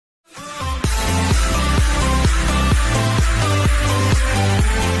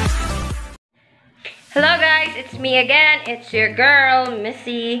Hello guys, it's me again. It's your girl,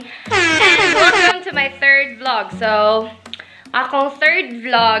 Missy. And welcome to my third vlog. So, akong third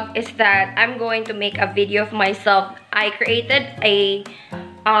vlog is that I'm going to make a video of myself. I created a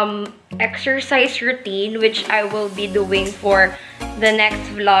exercise routine which I will be doing for the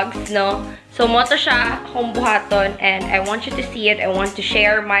next vlogs, no? So, moto siya akong buhaton and I want you to see it. I want to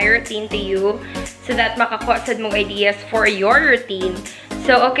share my routine to you so that makakuha sad mong ideas for your routine.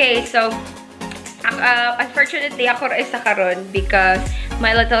 So, okay, so unfortunately, ako rin sa karon because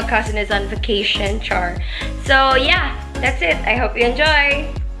my little cousin is on vacation, char. So, yeah, that's it. I hope you enjoy.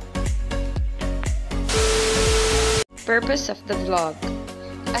 Purpose of the vlog: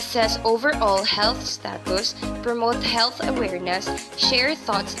 assess overall health status, promote health awareness, share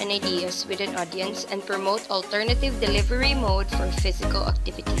thoughts and ideas with an audience, and promote alternative delivery mode for physical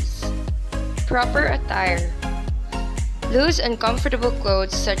activities. Proper attire: loose and comfortable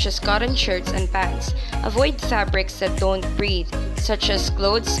clothes such as cotton shirts and pants. Avoid fabrics that don't breathe, such as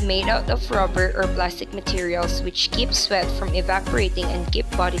clothes made out of rubber or plastic materials which keep sweat from evaporating and keep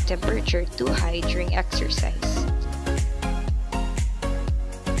body temperature too high during exercise.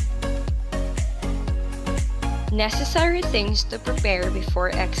 Necessary things to prepare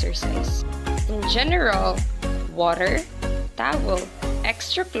before exercise: in general, water, towel,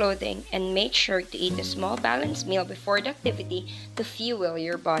 extra clothing, and make sure to eat a small balanced meal before the activity to fuel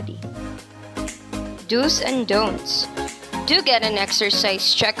your body. Do's and don'ts: do get an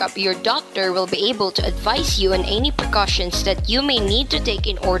exercise checkup. Your doctor will be able to advise you on any precautions that you may need to take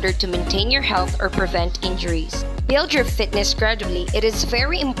in order to maintain your health or prevent injuries. Build your fitness gradually. It is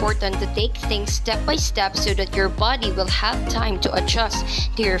very important to take things step by step so that your body will have time to adjust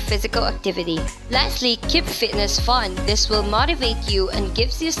to your physical activity. Lastly, keep fitness fun. This will motivate you and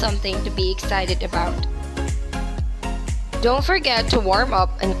gives you something to be excited about. Don't forget to warm up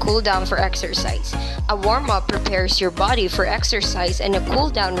and cool down for exercise. A warm-up prepares your body for exercise and a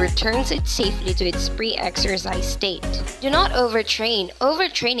cool-down returns it safely to its pre-exercise state. Do not overtrain.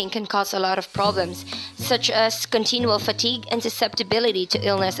 Overtraining can cause a lot of problems, such as continual fatigue and susceptibility to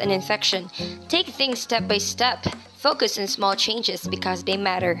illness and infection. Take things step by step. Focus on small changes because they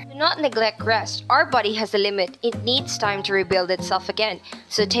matter. Do not neglect rest. Our body has a limit. It needs time to rebuild itself again.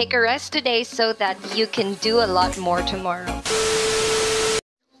 So take a rest today so that you can do a lot more tomorrow.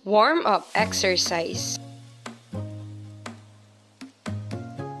 Warm-up exercise.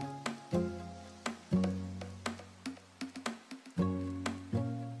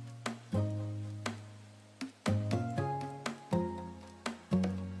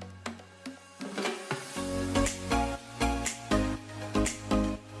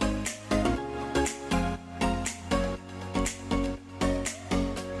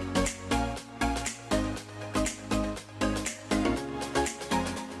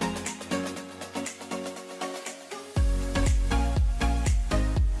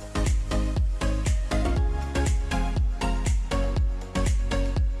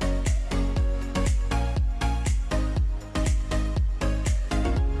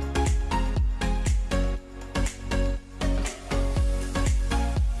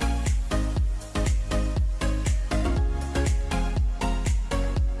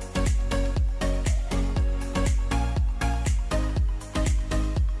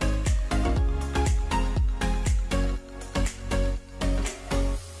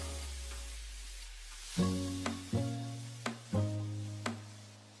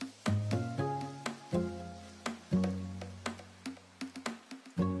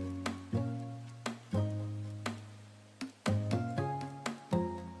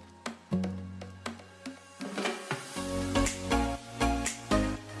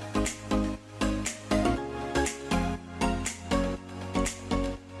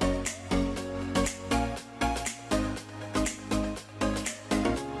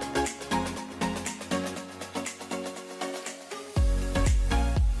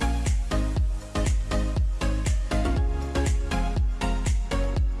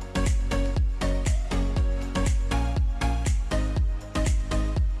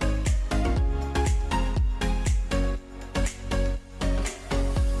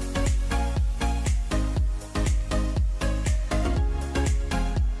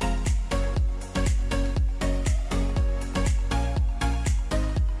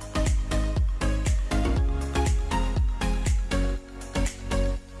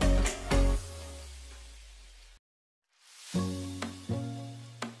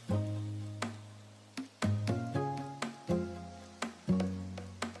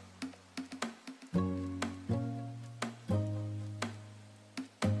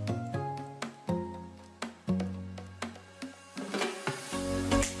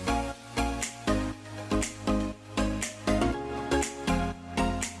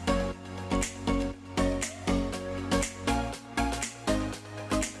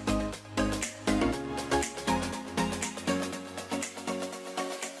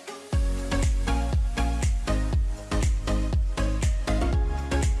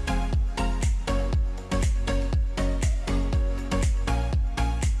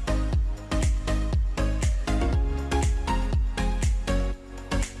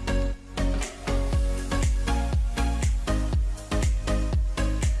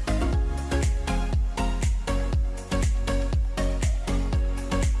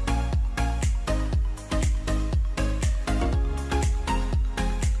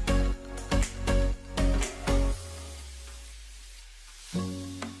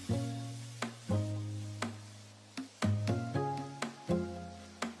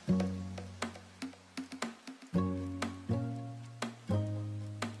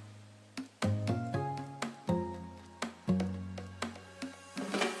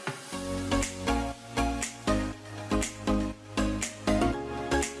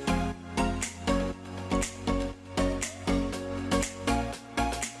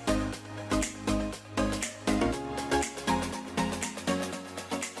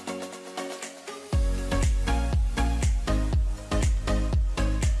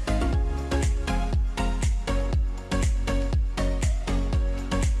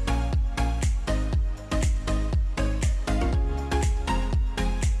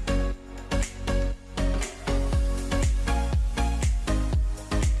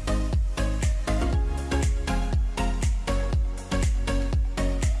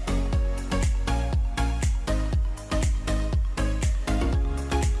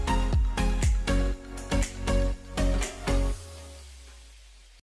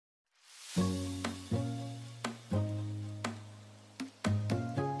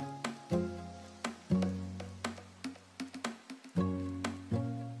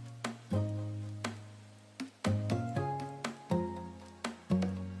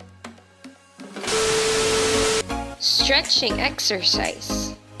 Stretching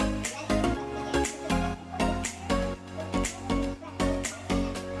exercise.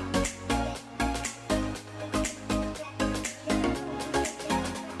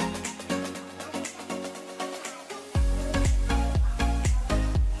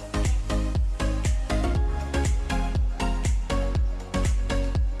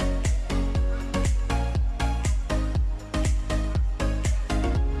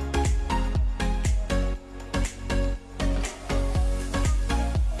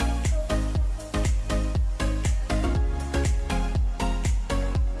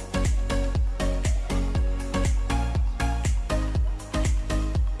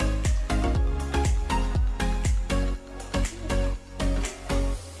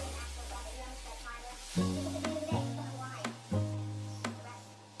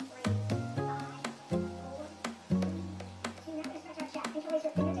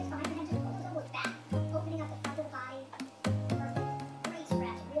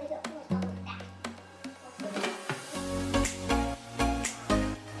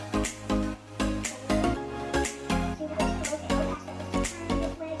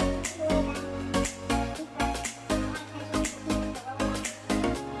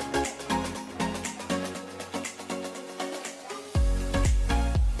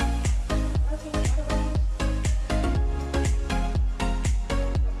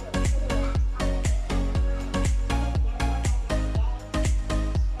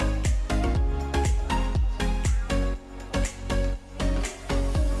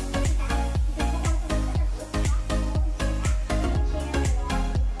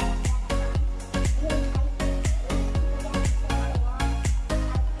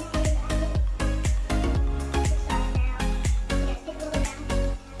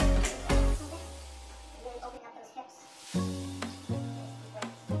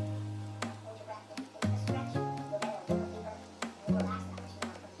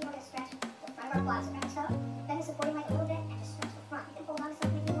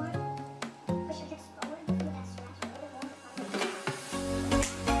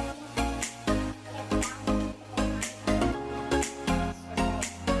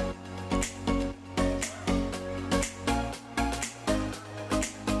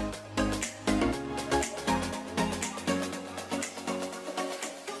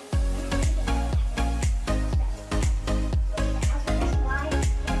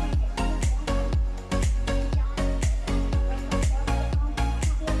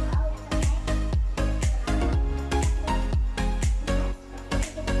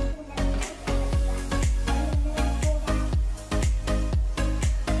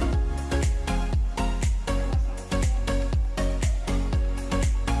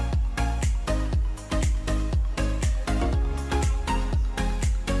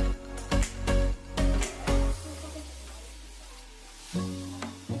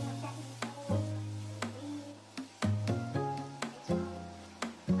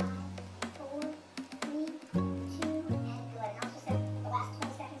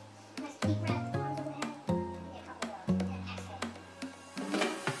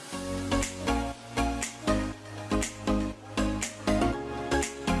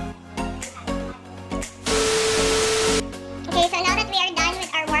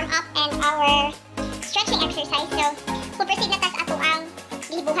 exercise. So, we'll proceed na tas ato ang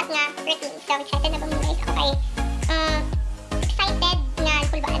gibuhat nga routine. So, excited na ba mo guys? Ako kay excited nga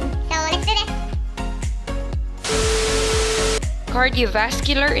pulbaan. So, let's do this!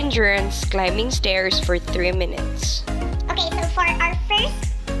 Cardiovascular endurance climbing stairs for 3 minutes. Okay, so for our first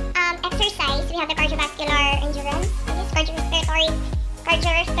exercise, we have the cardiovascular endurance. This is cardiovascular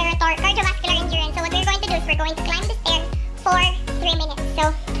endurance. So what we're going to do is we're going to climb the stairs for 3 minutes. So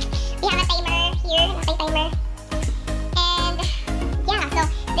we have a timer here, a timer. And yeah, so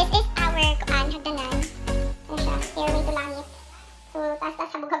this is our hagdanan. Ano siya? Stairway to langit. So taas-taas,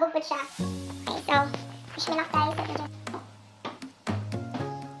 habog-habog po siya. Okay, so wish me luck guys.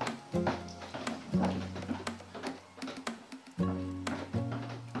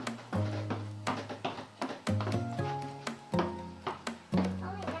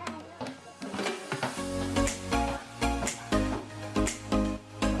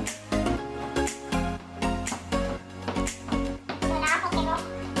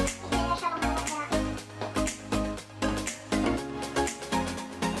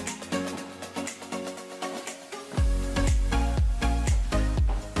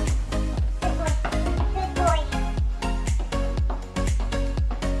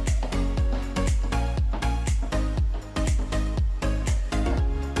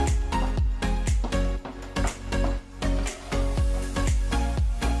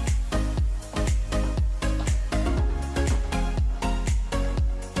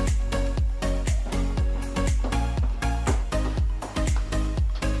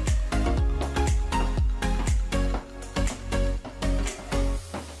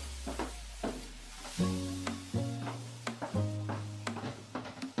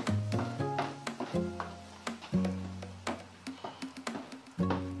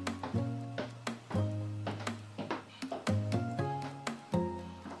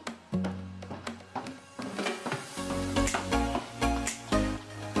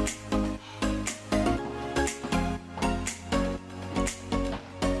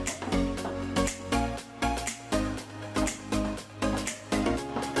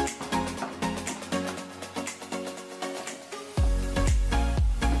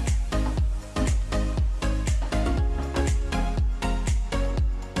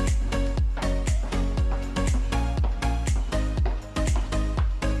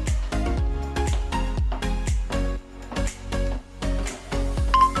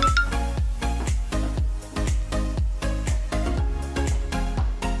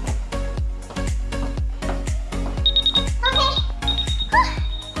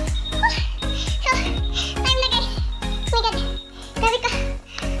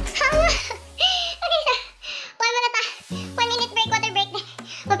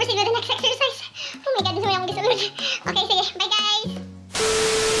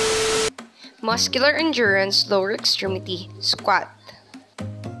 Muscular endurance lower extremity squat.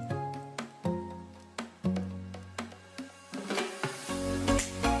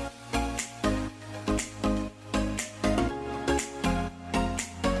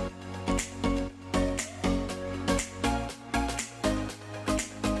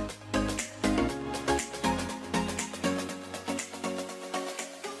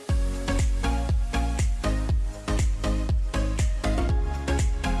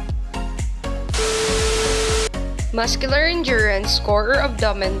 Muscular endurance core or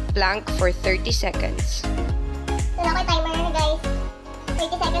abdomen plank for 30 seconds. So, ako timer, guys.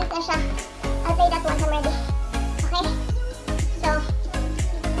 30 seconds na siya. I'll play that once I'm ready. Okay? So,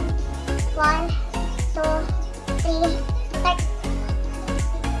 1, 2, 3, start.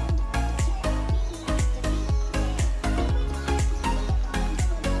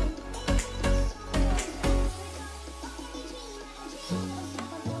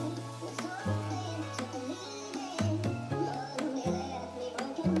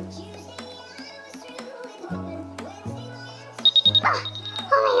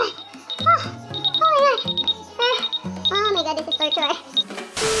 Oh my god, this is torture.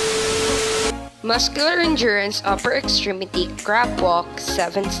 Muscular endurance upper extremity crab walk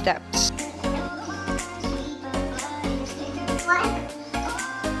 7 steps. 1,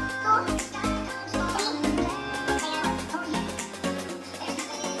 2, 3,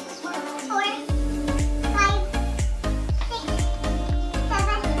 4, 5, 6,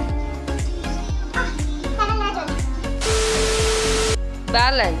 7. 7 na dun.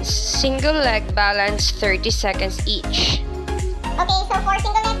 Balance. Single leg balance 30 seconds each. Okay, so for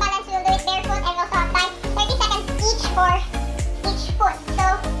single leg balance, we'll do it barefoot and also have time 30 seconds each for each foot.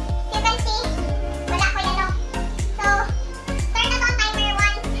 So, you can see, wala ko yan, no? So, start na to ang timer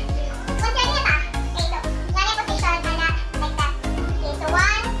once ready na ta. Okay, so, ganyan position, ana, like that. Okay, so 1,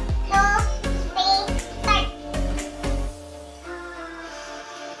 2, 3, start.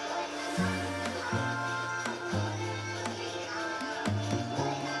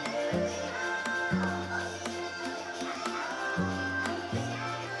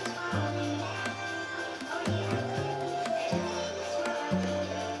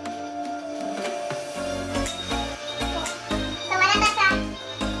 So, wala na sa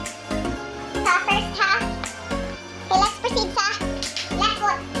first half. Okay, let's proceed sa left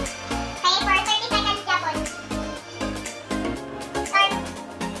foot. Okay, for 30 seconds, Japon. Start.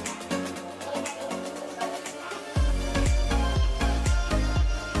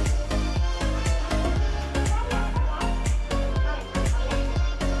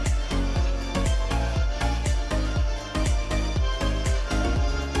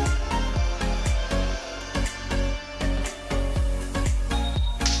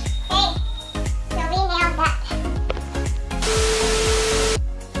 Okay, so we nailed that.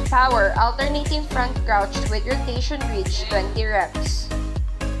 Power. Alternating front crouch with rotation reach 20 reps.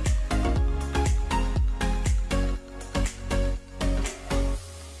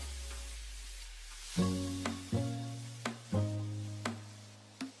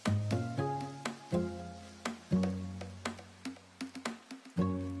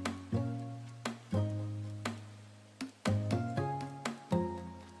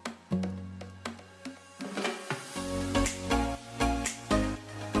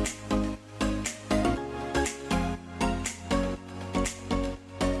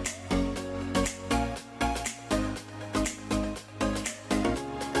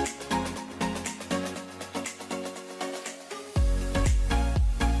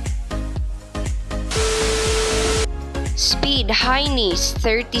 Speed. High knees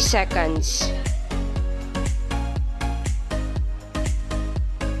 30 seconds.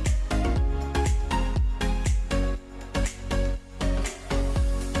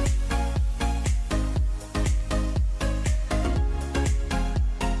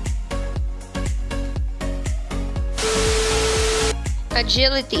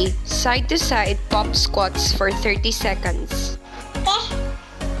 Agility. Side to side pop squats for 30 seconds. Okay,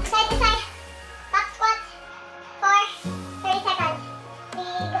 side to side, back squats for 30 seconds. We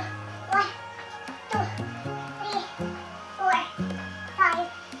go. 1, 2, 3, 4,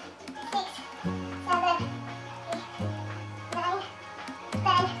 5, 6, 7, 8, 9,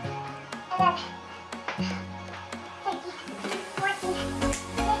 10, 11, 13, 14,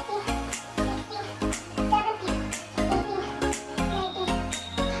 15, 16, 17, 18, 19.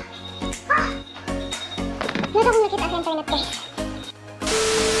 Meron akong nakita sa internet, guys.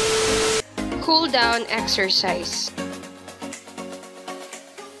 Cool down exercise.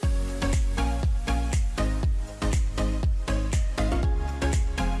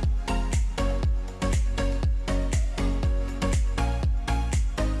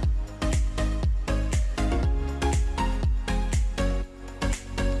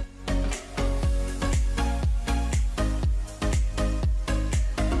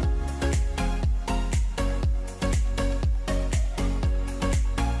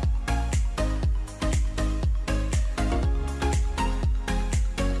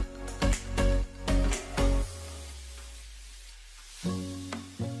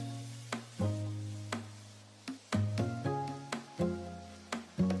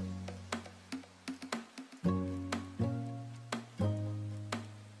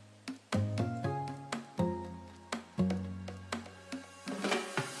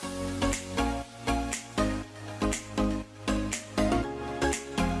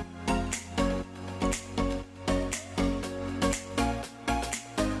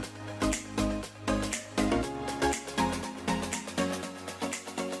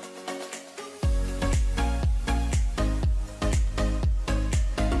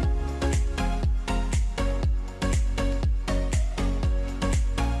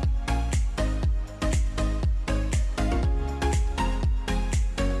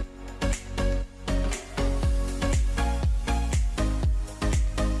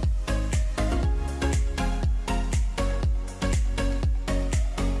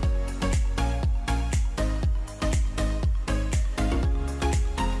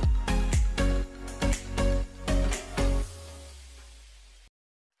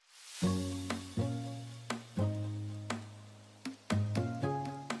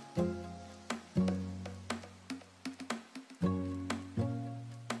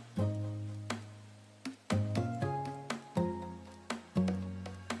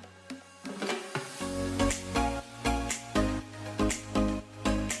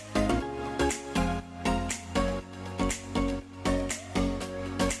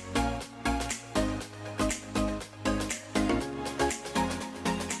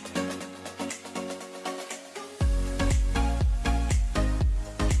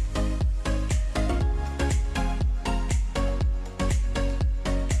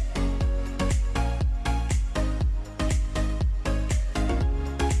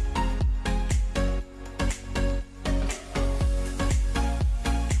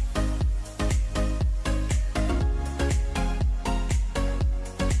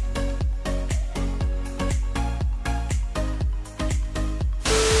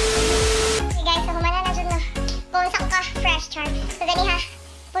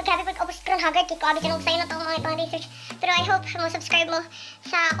 haggard kay ko abi kanang sa'yo na itong mga itong research. Pero I hope mo subscribe mo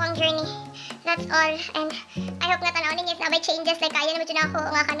sa akong journey. That's all. And I hope nga tanawin niyo if nabay changes like kaya naman dyan ako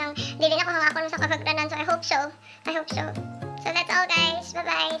nga ka ng dili na ko hangakon sa kagagdanan. So I hope so. So that's all guys. Bye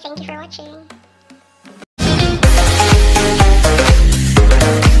bye. Thank you for watching.